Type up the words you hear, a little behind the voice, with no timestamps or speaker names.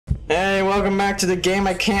welcome back to the game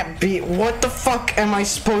I can't beat. What the fuck am I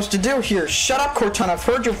supposed to do here? Shut up, Cortana. I've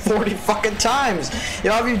heard you 40 fucking times.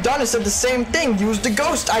 All you've done is said the same thing. Use the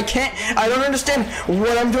ghost. I don't understand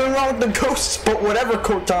what I'm doing wrong with the ghosts, but whatever,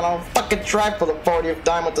 Cortana. I'll fucking try for the 40th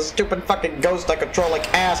time with the stupid fucking ghost I control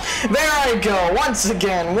like ass. There I go. Once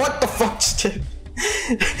again. What the fuck just did?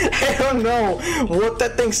 I don't know what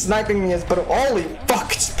that thing sniping me is, but holy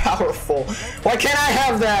fuck, it's powerful. Why can't I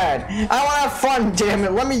have that? I want to have fun, damn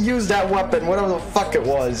it. Let me use that weapon, whatever the fuck it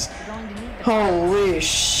was. Holy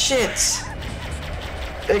shit.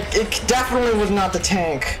 It definitely was not the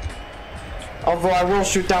tank. Although I will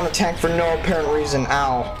shoot down the tank for no apparent reason.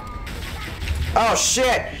 Ow. Oh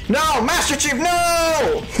shit. No, Master Chief,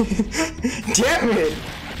 no! Damn it.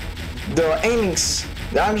 The aiming's...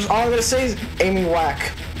 all I'm gonna say is aiming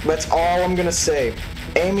whack. That's all I'm gonna say.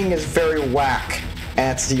 Aiming is very whack. And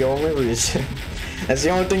that's the only reason. That's the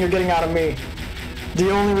only thing you're getting out of me.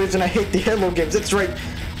 The only reason I hate the Halo games. That's right.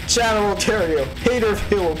 Channel Olaterrio. Hater of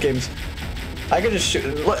Halo games. I could just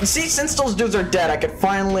shoot. See, since those dudes are dead, I could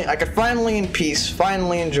finally in peace,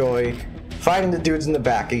 finally enjoy fighting the dudes in the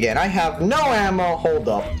back again. I have no ammo. Hold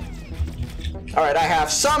up. Alright, I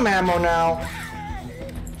have some ammo now.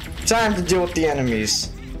 Time to deal with the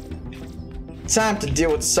enemies. Time to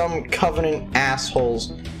deal with some Covenant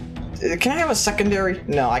assholes. Can I have a secondary?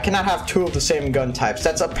 No, I cannot have two of the same gun types.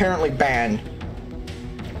 That's apparently banned.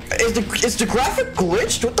 Is the graphic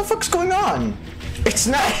glitched? What the fuck's going on? It's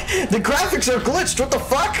not. The graphics are glitched. What the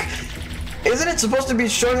fuck? Isn't it supposed to be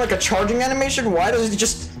showing like a charging animation? Why does it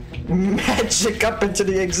just magic up into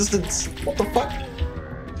the existence? What the fuck?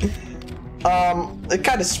 It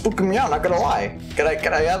kind of spooked me out, not gonna lie. Can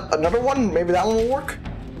I have another one? Maybe that one will work?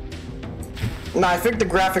 Nah, I think the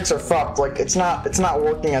graphics are fucked. Like, it's not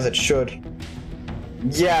working as it should.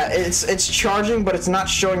 Yeah, it's charging, but it's not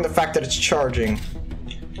showing the fact that it's charging.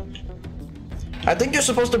 I think you're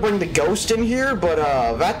supposed to bring the ghost in here, but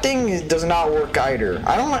that thing does not work either.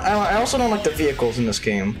 I also don't like the vehicles in this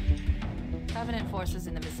game. Covenant forces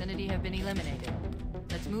in the vicinity have been eliminated.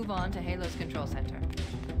 Let's move on to Halo's control center.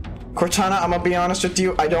 Cortana, I'm gonna be honest with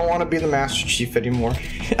you, I don't want to be the Master Chief anymore.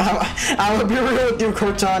 I'm gonna be real with you,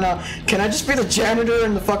 Cortana. Can I just be the janitor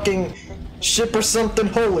in the fucking ship or something?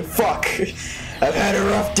 Holy fuck. I've had a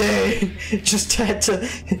rough day. Just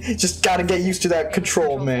gotta get used to that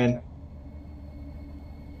control, man.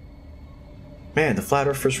 Man, the flat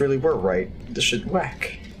earthers really were right. This should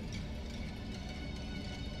whack.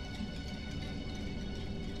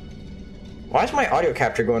 Why is my audio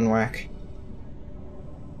capture going whack?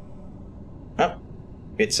 Oh,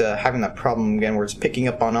 it's having that problem again where it's picking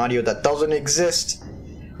up on audio that doesn't exist.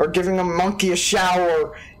 Or giving a monkey a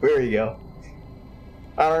shower. There you go.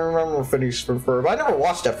 I don't remember Phineas from Ferb. I never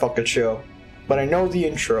watched that fucking show. But I know the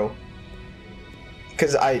intro.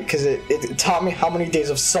 Cause it taught me how many days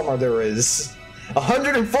of summer there is.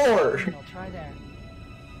 104! I'll try there.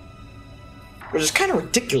 Which is kind of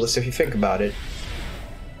ridiculous if you think about it.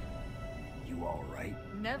 You alright?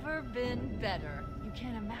 Never been better. You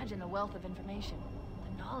can't imagine the wealth of information.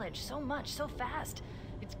 The knowledge, so much, so fast.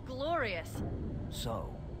 It's glorious.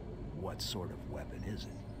 So, what sort of weapon is it?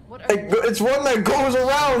 What are It's one that goes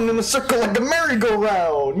around in a circle like a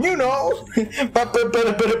merry-go-round, you know? Ring.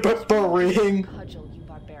 Cudgel, you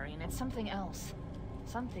barbarian. It's something else.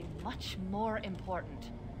 Something much more important.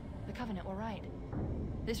 The Covenant were right.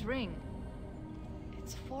 This ring,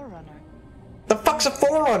 it's Forerunner. The fuck's a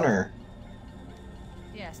Forerunner?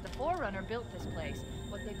 Yes, the Forerunner built this place,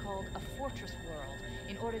 what they called a fortress world,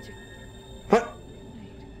 in order to... What?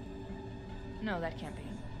 Wait. No, that can't be.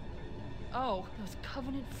 Oh, those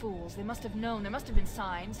Covenant fools. They must have known. There must have been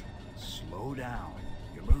signs. Slow down.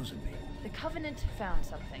 You're losing me. The Covenant found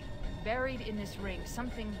something. Buried in this ring.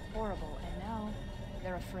 Something horrible. And now,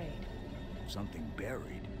 they're afraid. Something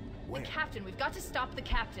buried? Where? The captain. We've got to stop the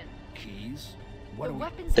captain. Keys? What The do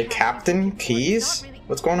weapons The have captain? these- Keys? It's not really-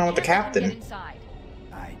 What's going on with the Can't let them captain? get inside.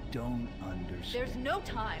 I don't understand. There's no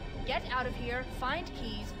time. Get out of here. Find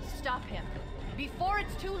Keys. Stop him. Before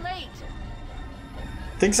it's too late.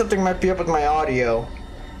 I think something might be up with my audio.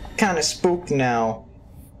 Kinda spooked now.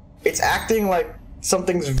 It's acting like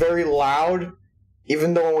something's very loud,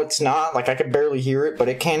 even though it's not. Like, I could barely hear it, but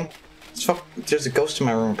it can. There's a ghost in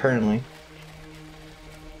my room, apparently.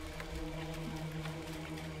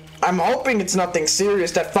 I'm hoping it's nothing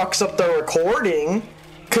serious that fucks up the recording.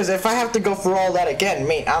 Because if I have to go through all that again,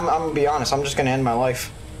 mate, I'm gonna be honest, I'm just gonna end my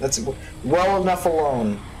life. That's well enough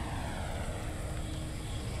alone.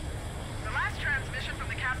 The last transmission from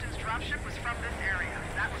the captain's dropship was from this area.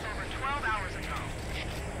 That was over 12 hours ago.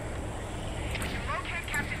 When you locate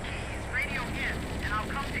Captain Keys, radio in, and I'll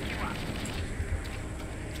come pick you up.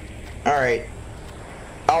 Alright.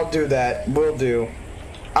 I'll do that. Will do.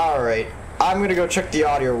 Alright. I'm gonna go check the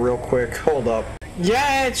audio real quick. Hold up.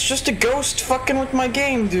 Yeah, it's just a ghost fucking with my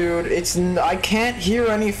game, dude. I can't hear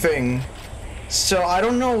anything. So I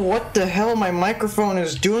don't know what the hell my microphone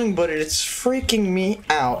is doing, but it's freaking me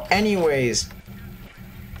out. Anyways,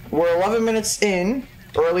 we're 11 minutes in,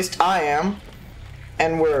 or at least I am,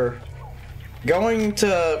 and we're going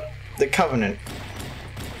to the Covenant.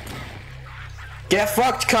 Get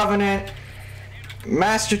fucked, Covenant!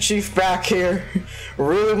 Master Chief back here,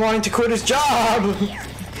 really wanting to quit his job!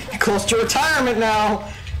 Close to retirement now!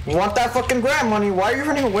 Want that fucking grant money? Why are you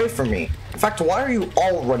running away from me? In fact, why are you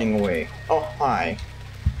all running away? Oh, hi.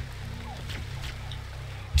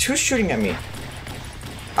 Who's shooting at me?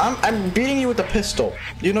 I'm beating you with a pistol.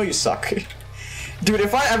 You know you suck. Dude,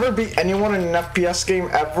 if I ever beat anyone in an FPS game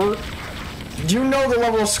ever, you know the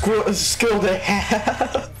level of skill they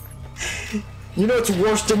have. You know it's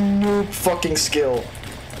worse than noob fucking skill.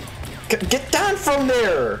 Get down from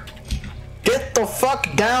there! Get the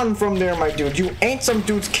fuck down from there, my dude. You ain't some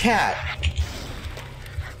dude's cat.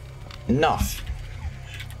 Enough.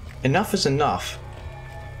 Enough is enough.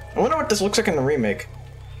 I wonder what this looks like in the remake.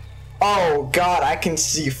 Oh god, I can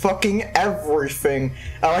see fucking everything.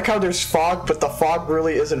 I like how there's fog, but the fog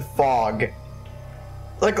really isn't fog.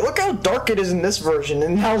 Like, look how dark it is in this version,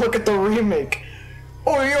 and now look at the remake.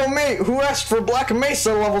 Oh, yo, mate, who asked for Black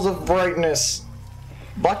Mesa levels of brightness?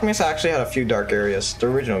 Black Mesa actually had a few dark areas. The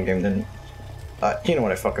original game didn't. You know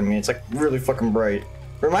what I fucking mean. It's like really fucking bright.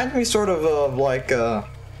 Reminds me sort of like, fuck,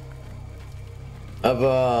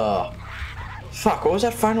 what was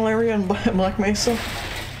that final area in Black Mesa?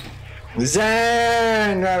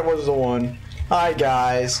 Zen! That was the one. Hi,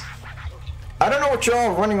 guys. I don't know what you're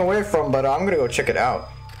all running away from, but I'm gonna go check it out.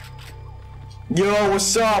 Yo,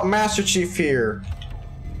 what's up? Master Chief here.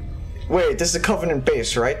 Wait, this is a Covenant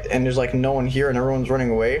base, right? And there's like no one here and everyone's running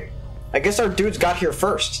away? I guess our dudes got here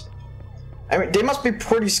first. I mean, they must be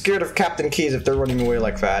pretty scared of Captain Keyes if they're running away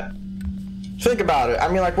like that. Think about it. I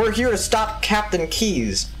mean, like, we're here to stop Captain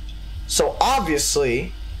Keyes. So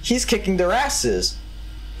obviously, he's kicking their asses.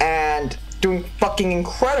 And doing fucking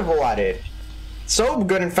incredible at it. So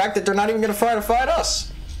good, in fact, that they're not even gonna try to fight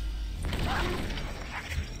us.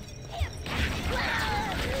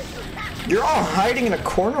 You're all hiding in a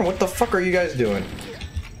corner? What the fuck are you guys doing?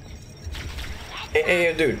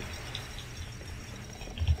 Hey, dude.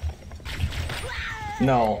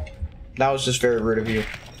 No. That was just very rude of you.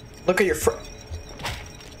 Look at your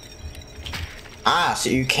Ah, so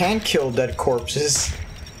you can kill dead corpses.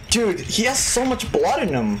 Dude, he has so much blood in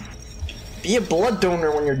him. Be a blood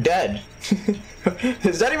donor when you're dead.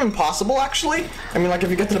 Is that even possible, actually? I mean, like, if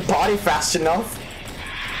you get to the body fast enough.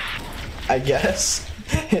 I guess.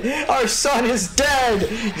 Our son is dead!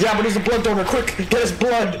 Yeah, but he's a blood donor. Quick, get his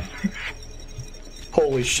blood!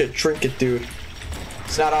 Holy shit, drink it, dude.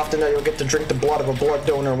 It's not often that you'll get to drink the blood of a blood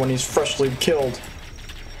donor when he's freshly killed.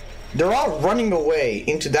 They're all running away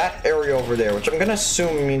into that area over there, which I'm gonna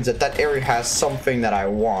assume means that that area has something that I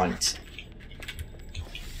want.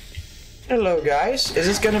 Hello, guys. Is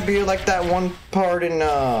this gonna be like that one part in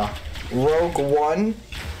Rogue One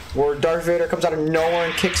where Darth Vader comes out of nowhere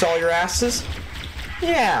and kicks all your asses?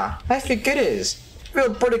 Yeah, I think it is. I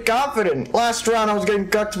feel pretty confident. Last round I was getting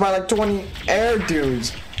cucked by like 20 air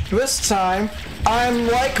dudes. This time, I'm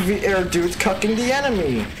like the air dudes cucking the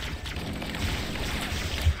enemy.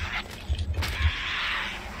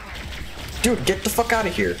 Dude, get the fuck out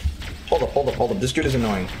of here. Hold up. This dude is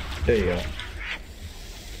annoying. There you go.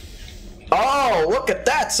 Oh, look at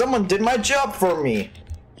that. Someone did my job for me.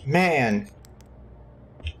 Man.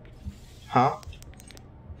 Huh?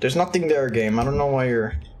 There's nothing there, game. I don't know why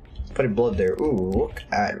you're putting blood there. Ooh, look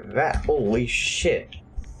at that. Holy shit.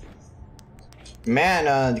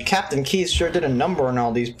 Man, Captain Keyes sure did a number on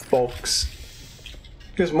all these folks.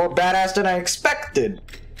 He was more badass than I expected.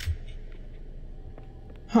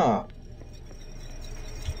 Huh.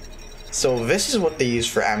 So this is what they use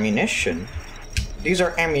for ammunition. These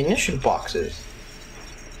are ammunition boxes.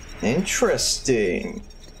 Interesting.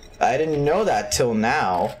 I didn't know that till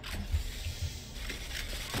now.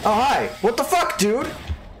 Oh, hi. What the fuck, dude?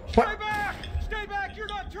 What? Stay back! Stay back! You're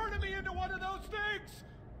not turning me into one of those things!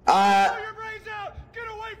 Blow your brains out! Get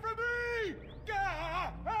away from me!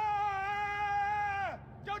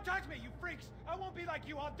 Don't touch me, you freaks! I won't be like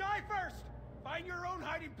you. I'll die first! Find your own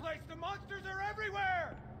hiding place. The monsters are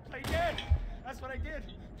everywhere! Play dead! That's what I did.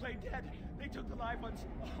 Play dead. They took the live ones.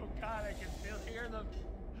 Oh god, I can still hear them.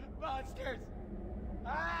 Monsters!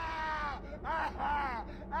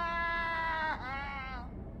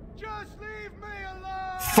 Just leave me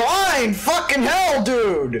alone! Fine! Fucking hell,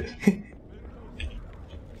 dude!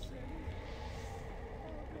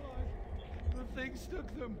 freaks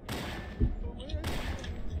took them.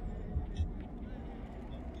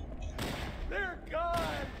 They're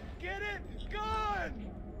gone. Get it? Gone.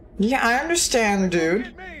 Yeah, I understand, dude.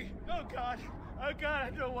 Get me. Oh God. Oh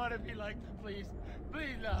God, I don't want to be like them. Please.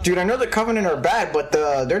 Please no. Dude, I know the Covenant are bad, but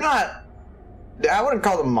they're not... I wouldn't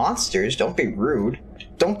call them monsters. Don't be rude.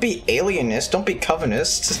 Don't be alienist. Don't be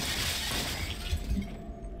Covenant.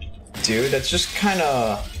 Dude, that's just kind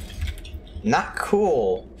of not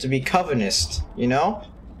cool to be Covenant, you know?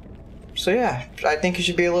 So yeah, I think you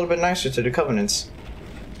should be a little bit nicer to the Covenants.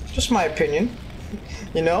 Just my opinion,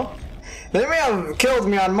 you know? They may have killed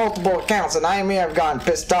me on multiple accounts, and I may have gotten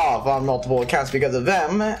pissed off on multiple accounts because of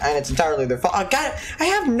them, and it's entirely their fault. God, I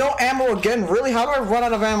have no ammo again, really? How do I run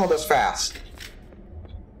out of ammo this fast?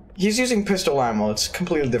 He's using pistol ammo, it's a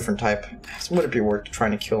completely different type. Would it be worth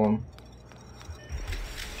trying to kill him?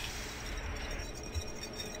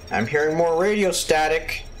 I'm hearing more radio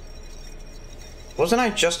static. Wasn't I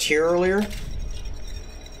just here earlier?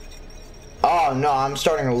 Oh no, I'm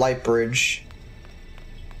starting a light bridge.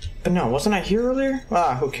 But no, wasn't I here earlier?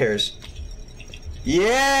 Ah, who cares?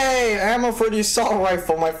 Yay! Ammo for the assault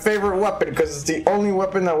rifle, my favorite weapon, because it's the only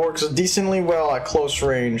weapon that works decently well at close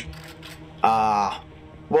range.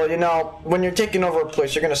 Well, you know, when you're taking over a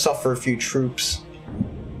place, you're gonna suffer a few troops.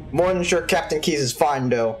 More than sure Captain Keyes is fine,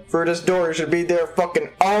 though. For this door, you should be there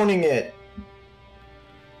fucking owning it.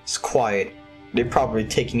 It's quiet. They're probably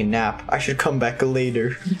taking a nap. I should come back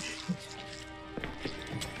later.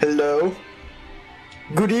 Hello?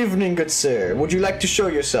 Good evening, good sir. Would you like to show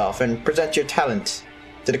yourself and present your talent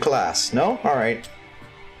to the class? No? Alright.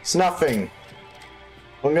 It's nothing.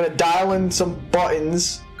 I'm gonna dial in some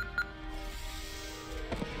buttons.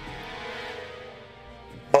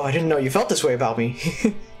 Oh, I didn't know you felt this way about me.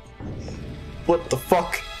 What the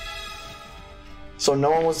fuck? So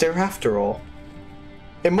no one was there after all.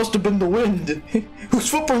 It must have been the wind. Whose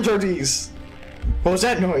footprints are these? What was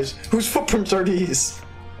that noise? Whose footprints are these?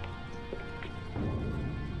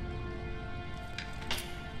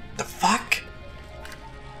 The fuck?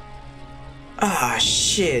 Ah,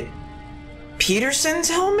 shit. Peterson's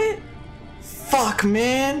helmet? Fuck,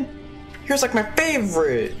 man. Here's like my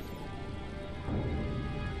favorite.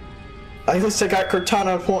 At least I got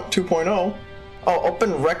Cortana 2.0. Oh,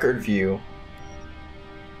 open record view.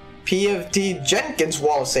 PFD Jenkins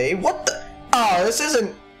Wallace, eh? What the? Oh, this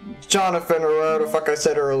isn't Jonathan or whatever the fuck I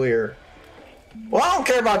said earlier. Well, I don't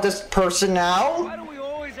care about this person now. Why do we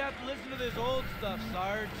always have to listen to this old stuff,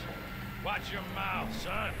 Sarge? Watch your mouth,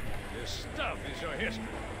 son. This stuff is your history.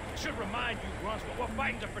 It should remind you, Grunts, what we're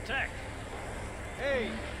fighting to protect. Hey,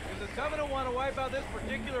 does the Covenant want to wipe out this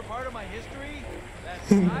particular part of my history?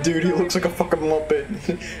 That's Dude, he looks like a fucking Muppet.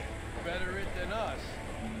 better it than us.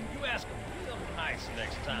 You ask them real nice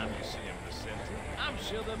next time you see him, Vicente. I'm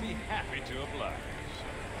sure they'll be happy to oblige.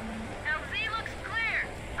 LZ looks clear.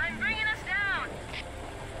 I'm bringing us down.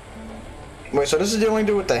 Wait, so this is the only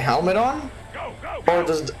dude with the helmet on? Go, go, go! Or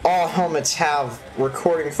does all helmets have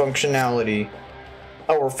recording functionality?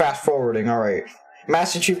 Oh, we're fast forwarding, alright.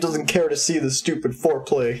 Master Chief doesn't care to see the stupid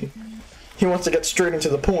foreplay. He wants to get straight into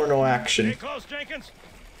the porno action. Stay close, Jenkins.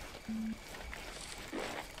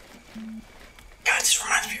 God, this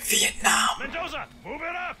reminds me of Vietnam. Mendoza, move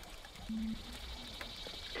it up!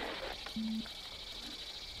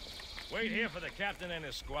 Wait here for the captain and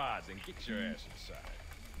his squads and get your ass inside.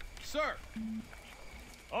 Sir!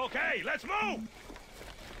 Okay, let's move!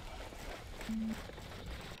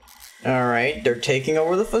 Alright, they're taking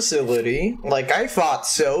over the facility. Like I thought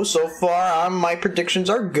so. So far, my predictions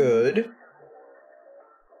are good.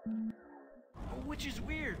 Which is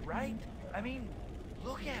weird, right? I mean,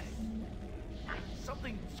 look at it.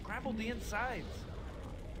 Something scrambled the insides.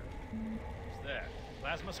 What's that?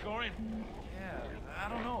 Plasma scoring? Yeah, I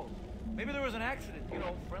don't know. Maybe there was an accident, you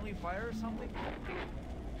know, friendly fire or something?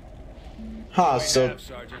 Huh, so...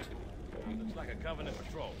 Sergeant. Looks like a Covenant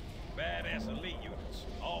patrol. Badass elite units.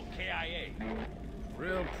 All KIA.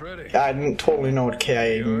 Real pretty. I didn't totally know what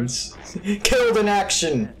KIA means. Killed in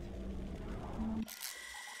action!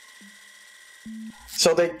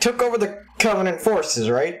 So they took over the Covenant forces,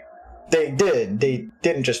 right? They did. They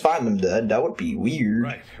didn't just find them dead. That would be weird.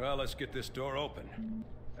 Right, well, let's get this door open.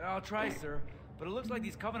 I'll try, sir. But it looks like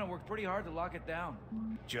these Covenant worked pretty hard to lock it down.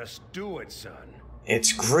 Just do it, son.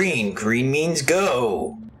 It's green. Green means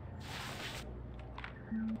go.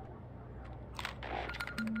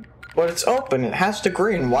 But it's open. It has to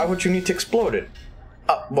green. Why would you need to explode it?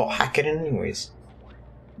 Well, hack it anyways.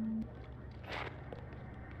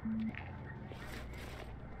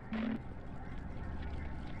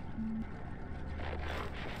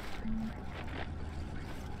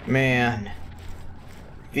 Man.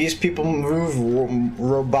 These people move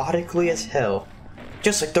robotically as hell.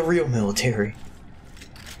 Just like the real military.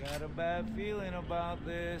 Got a bad feeling about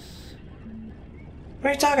this. What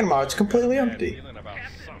are you talking about? It's completely empty.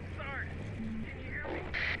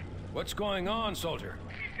 What's going on, soldier?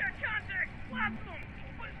 He's got contact. Lots of them.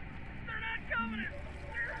 But they're not coming.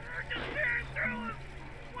 They're just tearing through us.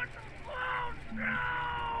 What's the close?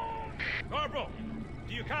 No! Corporal,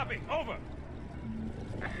 do you copy? Over.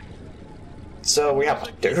 So we have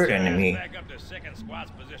a third enemy. Back up to second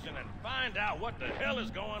squad's position and find out what the hell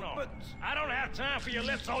is going on. But I don't have time for your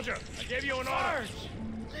lip, soldier. I gave you an order.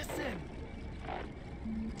 Listen.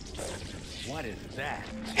 What is that?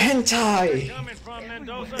 Hentai! Coming from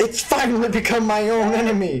Mendoza. It's finally become my own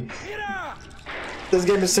enemy! Mira! This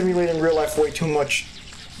game is simulating real life way too much.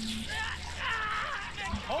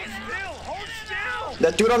 Hold still! Hold still!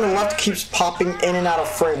 That dude on the left keeps popping in and out of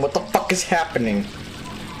frame. What the fuck is happening?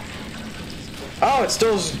 Oh, it's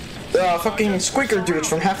those fucking squeaker dudes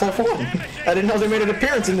from Half-Life 1. I didn't know they made an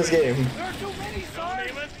appearance in this game. There are too many, Don't son!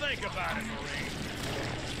 even think about it, Marine.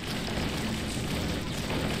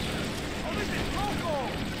 Oh, this is local!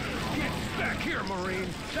 Get back here, Marine.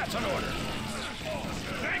 That's an order.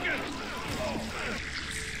 Take it.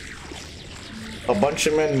 A bunch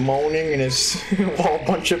of men moaning and it's while a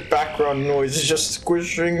bunch of background noise is just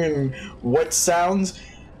squishing and wet sounds.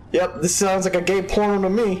 Yep, this sounds like a gay porno to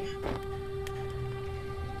me.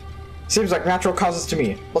 Seems like natural causes to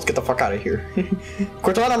me. Let's get the fuck out of here.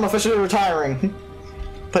 Cortana, I'm officially retiring.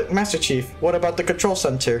 But Master Chief, what about the control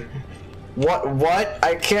center? What?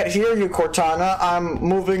 I can't hear you, Cortana. I'm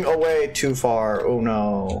moving away too far. Oh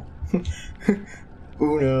no.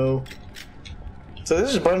 Oh no. So this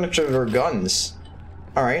is a bunch of their guns.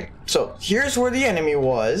 Alright, so here's where the enemy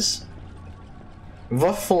was.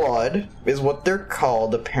 The Flood is what they're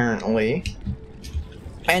called, apparently.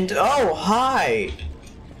 And oh, hi!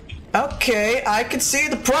 Okay, I can see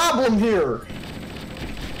the problem here!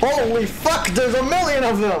 Holy fuck, there's a million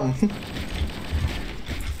of them!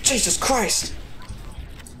 Jesus Christ!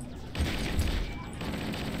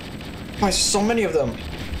 Why is there so many of them?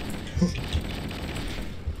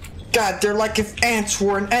 God, they're like if ants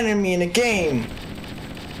were an enemy in a game.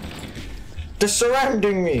 They're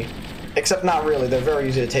surrounding me. Except not really, they're very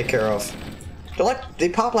easy to take care of. They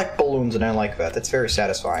pop like balloons and I like that. That's very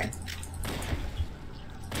satisfying.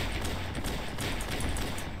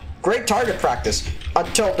 Great target practice,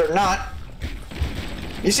 until they're not.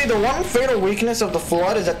 You see, the one fatal weakness of the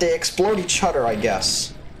Flood is that they explode each other, I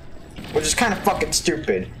guess. Which is kind of fucking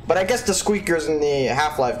stupid. But I guess the squeakers in the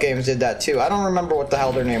Half-Life games did that too. I don't remember what the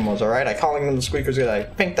hell their name was, alright? I'm calling them the squeakers because I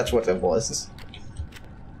think that's what it was.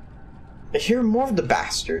 I hear more of the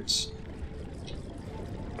bastards.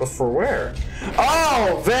 But for where?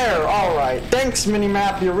 Oh, there! Alright. Thanks,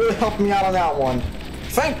 Minimap. You really helped me out on that one.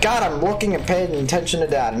 Thank God I'm looking and paying attention to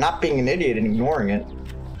that and not being an idiot and ignoring it.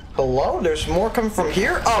 Hello? There's more coming from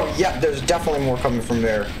here? Oh, yeah, there's definitely more coming from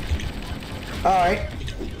there. Alright.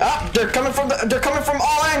 Ah, they're coming from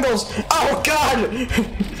all angles! Oh, God!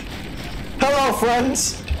 Hello,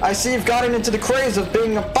 friends! I see you've gotten into the craze of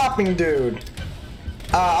being a popping dude.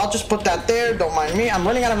 I'll just put that there, don't mind me. I'm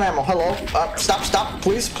running out of ammo. Hello? Stop,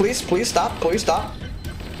 please, stop.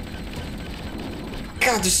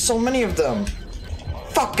 God, there's so many of them.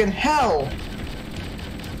 Fucking hell!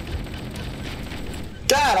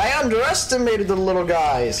 Dad, I underestimated the little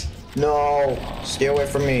guys. No, stay away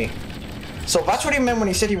from me. So that's what he meant when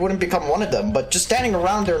he said he wouldn't become one of them, but just standing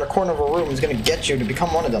around there in a corner of a room is gonna get you to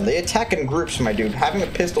become one of them. They attack in groups, my dude. Having a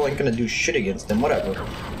pistol ain't gonna do shit against them, whatever.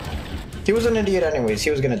 He was an idiot anyways,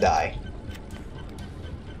 he was gonna die.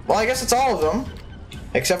 Well, I guess it's all of them.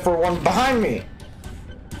 Except for one behind me.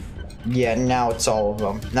 Yeah, now it's all of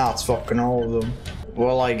them. Now it's fucking all of them.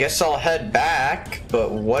 Well, I guess I'll head back,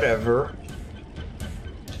 but whatever.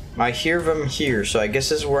 I hear them here, so I guess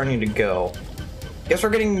this is where I need to go. Guess we're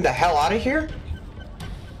getting the hell out of here?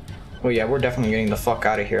 Well, yeah, we're definitely getting the fuck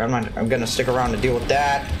out of here. I'm gonna stick around to deal with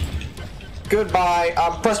that. Goodbye.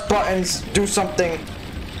 Press buttons. Do something.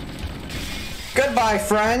 Goodbye,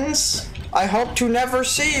 friends. I hope to never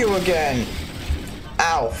see you again.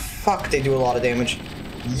 Ow. Fuck, they do a lot of damage.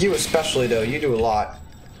 You especially, though. You do a lot.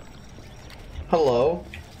 Hello.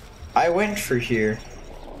 I went for here.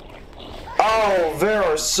 Oh, there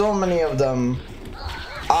are so many of them.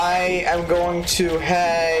 I am going to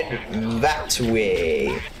head that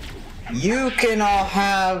way. You can all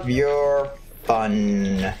have your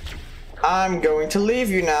fun. I'm going to leave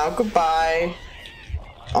you now. Goodbye.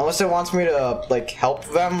 Unless it wants me to, like, help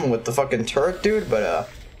them with the fucking turret dude, but,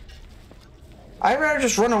 I'd rather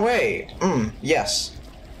just run away. Yes.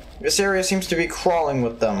 This area seems to be crawling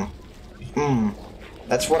with them.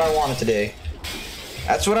 That's what I wanted today.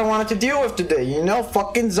 That's what I wanted to deal with today. You know,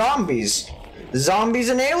 fucking zombies. Zombies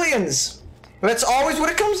and aliens. That's always what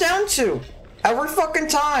it comes down to. Every fucking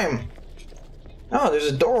time. Oh, there's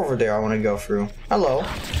a door over there I want to go through. Hello.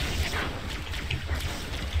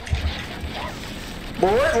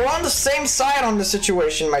 But we're on the same side on this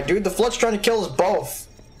situation, my dude. The Flood's trying to kill us both.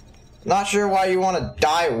 Not sure why you want to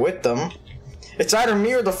die with them. It's either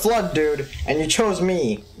me or the Flood, dude. And you chose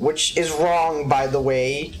me. Which is wrong, by the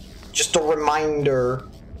way. Just a reminder.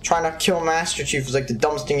 Trying to kill Master Chief is like the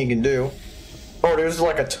dumbest thing you can do. Oh, there's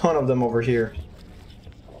like a ton of them over here.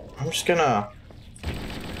 I'm just gonna...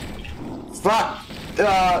 Fuck!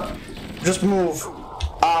 Just move.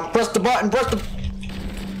 Press the button, press the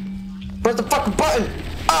fucking button!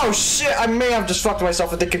 Oh shit, I may have just fucked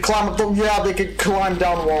myself if they could climb up the... Yeah, they could climb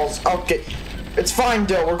down walls. Okay. It's fine,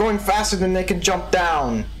 Dill. We're going faster than they can jump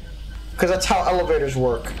down. Because that's how elevators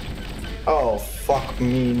work. Oh, fuck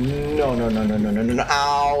me. No.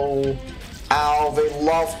 Ow. Ow, they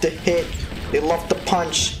love to hit. They love to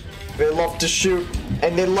punch. They love to shoot.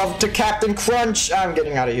 And they love to Captain Crunch. I'm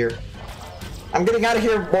getting out of here. I'm getting out of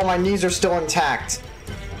here while my knees are still intact.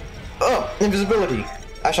 Oh, invisibility.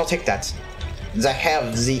 I shall take that. I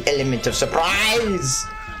have the element of surprise.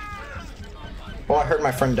 Oh, I heard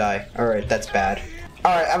my friend die. Alright, that's bad.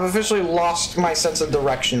 Alright, I've officially lost my sense of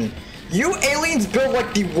direction. You aliens build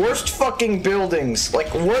like the worst fucking buildings.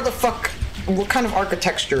 Like, where the fuck... What kind of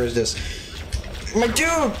architecture is this? My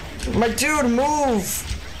dude, move!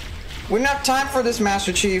 We don't have time for this,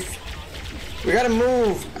 Master Chief. We gotta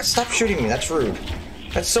move. Stop shooting me, that's rude.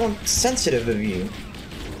 That's so insensitive of you.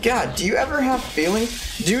 God, do you ever have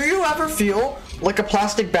feelings? Do you ever feel like a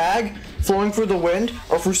plastic bag flowing through the wind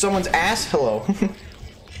or through someone's ass? Hello.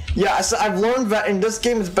 Yeah, so I've learned that in this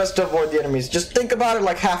game it's best to avoid the enemies. Just think about it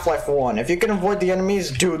like Half-Life 1. If you can avoid the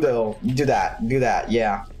enemies, do that,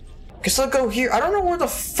 yeah. Guess I'll go here. I don't know where the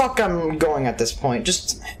fuck I'm going at this point.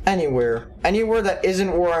 Just anywhere. Anywhere that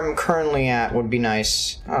isn't where I'm currently at would be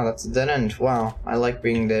nice. Oh, that's a dead end. Wow, I like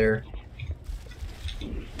being there.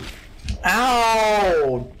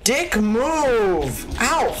 Ow! Dick move!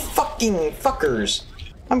 Ow, fucking fuckers.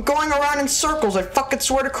 I'm going around in circles, I fucking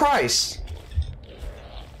swear to Christ.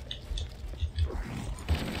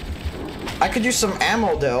 I could use some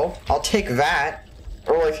ammo though. I'll take that.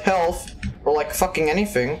 Or like health. Or like fucking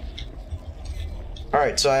anything.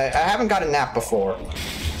 Alright, so I haven't got a nap before.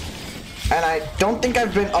 And I don't think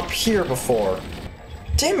I've been up here before.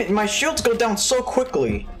 Damn it, my shields go down so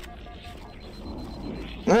quickly.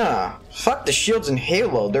 Ah, fuck the shields in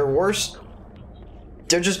Halo. They're worse.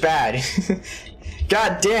 They're just bad.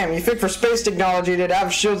 God damn, you think for space technology they'd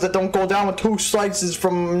have shields that don't go down with 2 slices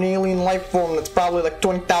from an alien life form that's probably like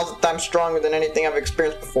 20,000 times stronger than anything I've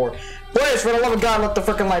experienced before. Please, for the love of God, let the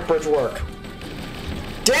frickin' light bridge work.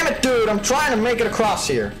 Damn it, dude, I'm trying to make it across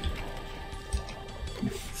here.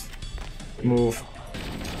 Move.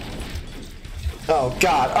 Oh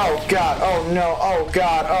god, oh god, oh no, oh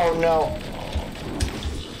god, oh no.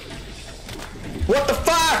 What the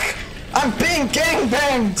fuck? I'm being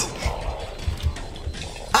gangbanged!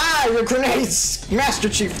 Ah, your grenades! Master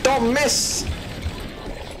Chief, don't miss!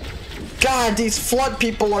 God, these Flood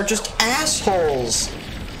people are just assholes!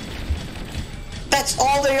 That's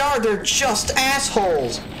all they are, they're just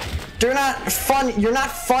assholes! They're not funny, you're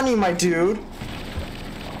not funny, my dude!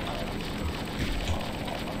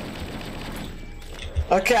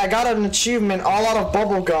 Okay, I got an achievement all out of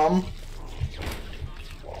bubblegum.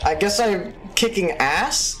 I guess I'm kicking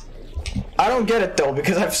ass? I don't get it though,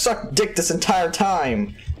 because I've sucked dick this entire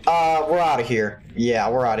time. We're out of here. Yeah,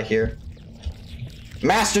 we're out of here.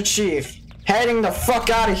 Master Chief, heading the fuck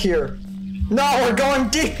out of here. No, we're going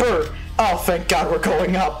deeper. Oh, thank God we're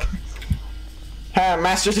going up.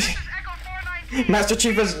 Master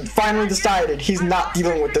Chief has finally decided he's not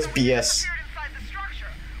dealing with this BS.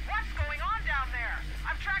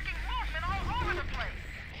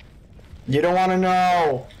 You don't want to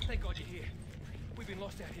know. Thank God you're here. We've been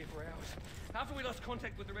lost out here for hours. After we lost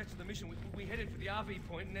contact with the rest of the mission, we headed for the RV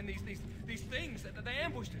point, and then these things, they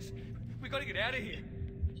ambushed us. We gotta get out of here.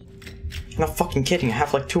 I'm not fucking kidding. I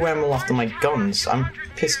have like 2 ammo left on my guns. I'm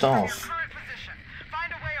pissed off.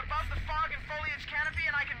 Find a way above the fog and foliage canopy,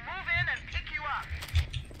 and I can move in and pick you up.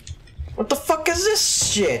 What the fuck is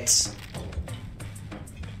this shit?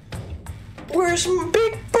 Where's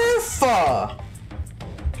Big Bertha?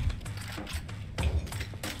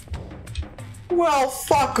 Well,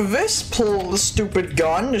 fuck this stupid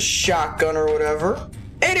gun, this shotgun or whatever.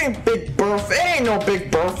 It ain't Big Bertha. It ain't no Big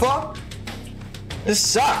Bertha. This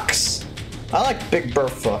sucks. I like Big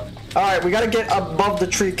Bertha. Alright, we gotta get above the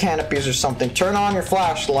tree canopies or something. Turn on your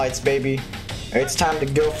flashlights, baby. It's time to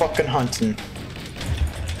go fucking hunting.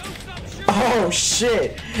 Oh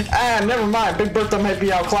shit! Ah, never mind. Big Bertha might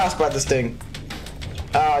be outclassed by this thing.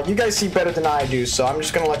 You guys see better than I do, so I'm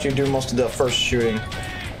just gonna let you do most of the first shooting.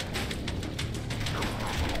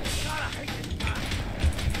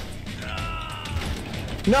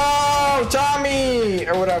 No, Tommy!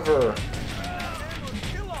 Or whatever.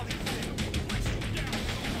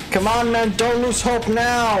 Come on, man, don't lose hope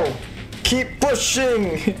now! Keep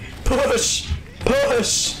pushing! Push!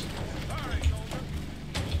 Push!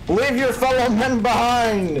 Leave your fellow men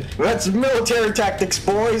behind! That's military tactics,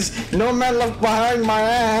 boys! No man left behind my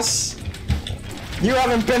ass! You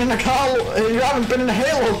haven't been in a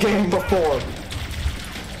Halo game before!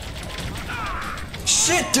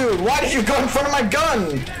 Shit, dude! Why did you go in front of my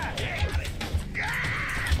gun?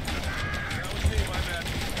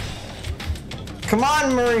 Come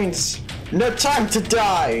on, Marines! No time to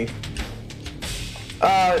die!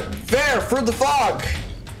 There, through the fog!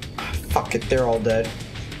 Fuck it, they're all dead.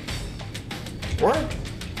 What?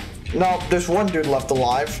 No, there's one dude left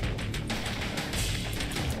alive.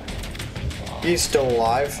 He's still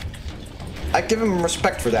alive. I give him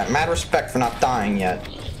respect for that. Mad respect for not dying yet.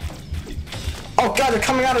 Oh god, they're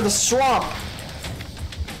coming out of the swamp!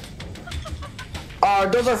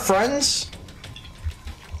 Those are friends?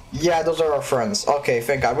 Yeah, those are our friends. Okay,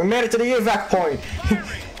 thank god. We made it to the evac point!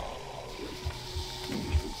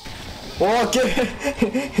 Well, okay.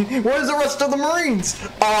 Where's the rest of the Marines?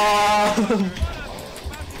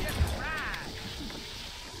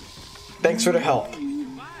 Thanks for the help.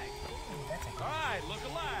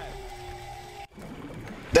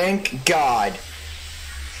 Thank God.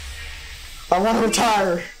 I want to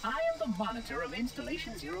retire. I am the monitor of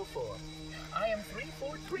Installation 04. I am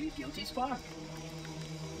 343 Guilty Spark.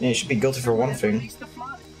 Yeah, you should be guilty for one thing.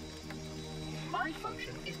 My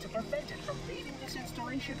function is to prevent it from leaving this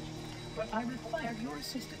installation, but I require your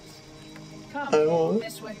assistance. Come,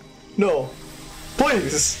 this way. No.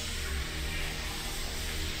 Please.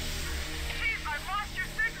 Chief, I've lost your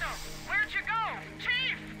signal. Where'd you go?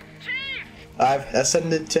 Chief! Chief! I've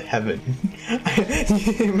ascended to heaven.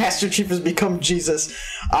 Master Chief has become Jesus.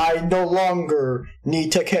 I no longer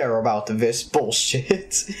need to care about this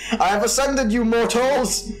bullshit. I have ascended, you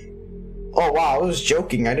mortals! Oh wow, I was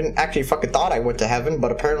joking. I didn't actually fucking thought I went to heaven,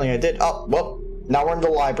 but apparently I did. Oh, well, now we're in the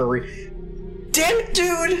library. Damn it,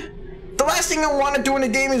 dude! The last thing I want to do in a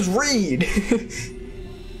game is read!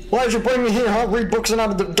 Why did you bring me here, huh? Read books in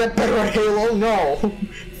order to get better at Halo? No.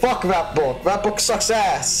 Fuck that book. That book sucks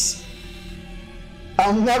ass.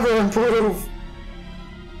 I'll never improve.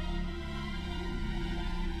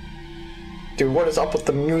 Dude, what is up with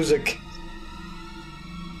the music?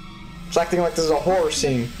 It's acting like this is a horror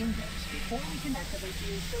scene.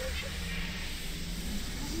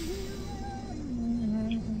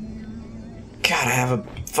 God, I have a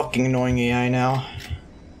fucking annoying AI now.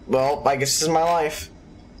 Well, I guess this is my life.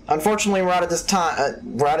 Unfortunately, we're out of this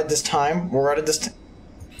time. We're out of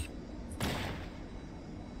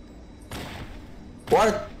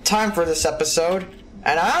time for this episode.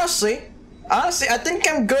 And honestly, I think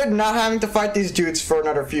I'm good not having to fight these dudes for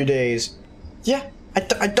another few days. Yeah,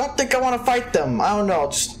 I don't think I want to fight them. I don't know,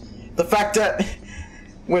 just the fact that...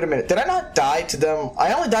 Wait a minute, did I not die to them?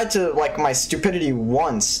 I only died to, like, my stupidity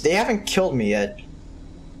once. They haven't killed me yet.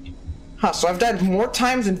 Huh, so I've died more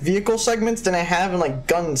times in vehicle segments than I have in, like,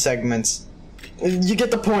 gun segments. You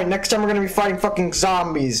get the point. Next time we're gonna be fighting fucking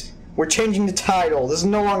zombies. We're changing the title. This is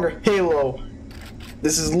no longer Halo.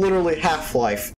 This is literally Half-Life.